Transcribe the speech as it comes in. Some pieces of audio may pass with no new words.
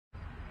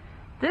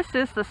This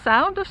is the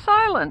sound of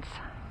silence.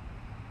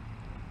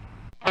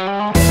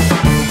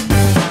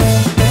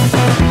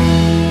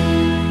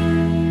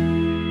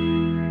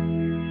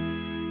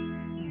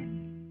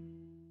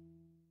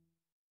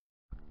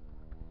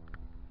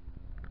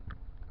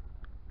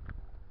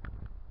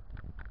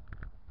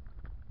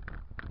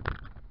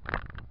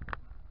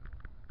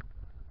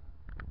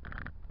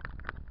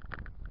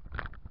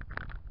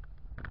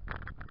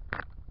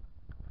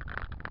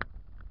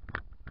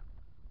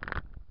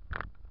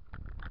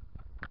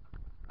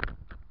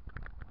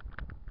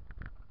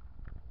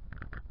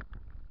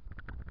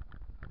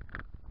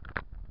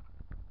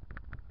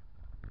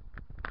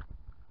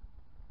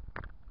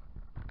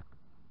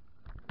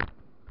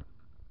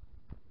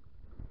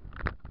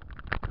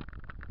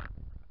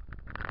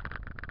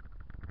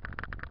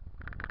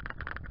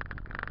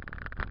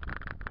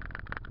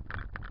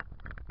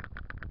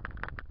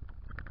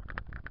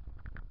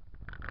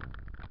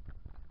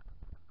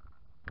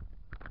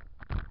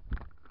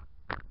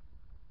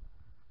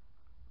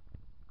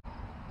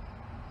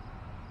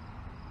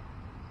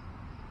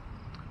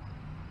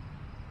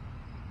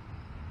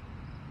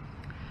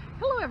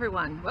 Hello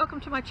everyone, welcome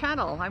to my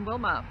channel. I'm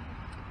Wilma,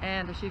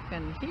 and as you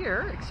can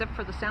hear, except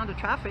for the sound of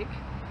traffic,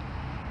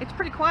 it's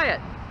pretty quiet.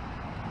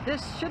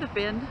 This should have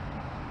been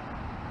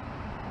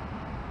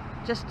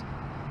just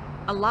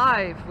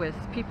alive with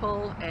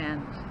people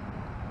and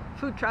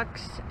food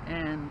trucks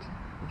and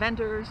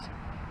vendors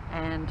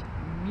and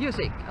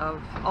music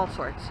of all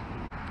sorts.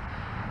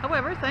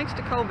 However, thanks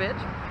to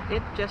COVID,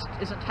 it just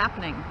isn't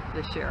happening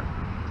this year.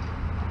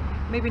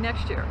 Maybe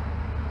next year.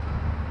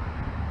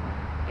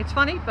 It's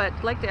funny,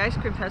 but like the ice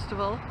cream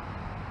festival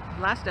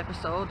last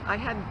episode, I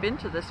hadn't been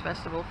to this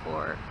festival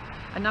for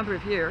a number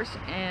of years,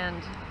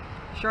 and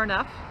sure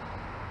enough,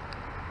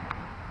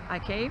 I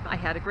came, I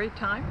had a great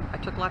time, I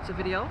took lots of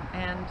video,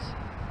 and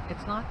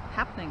it's not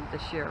happening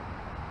this year.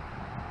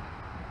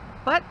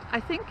 But I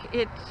think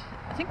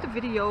the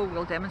video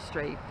will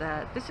demonstrate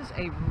that this is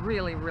a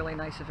really, really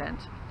nice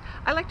event.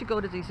 I like to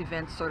go to these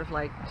events sort of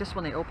like just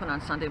when they open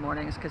on Sunday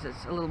mornings because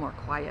it's a little more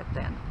quiet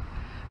then.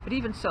 But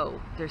even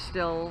so, there's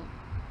still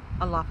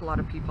an awful lot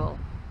of people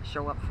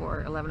show up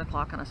for 11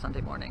 o'clock on a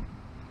Sunday morning.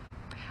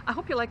 I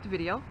hope you liked the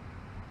video.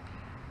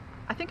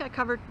 I think I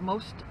covered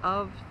most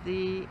of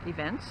the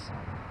events.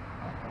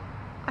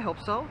 I hope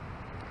so.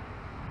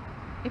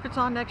 If it's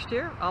on next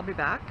year, I'll be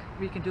back.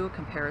 We can do a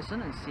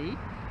comparison and see.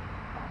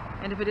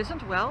 And if it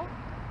isn't, well,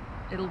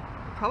 it'll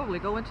probably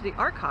go into the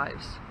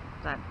archives.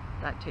 That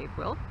tape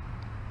will.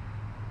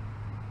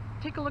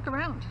 Take a look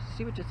around,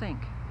 see what you think.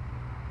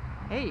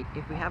 Hey,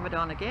 if we have it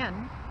on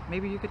again,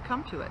 maybe you could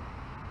come to it.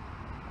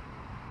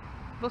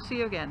 We'll see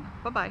you again.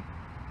 Bye-bye.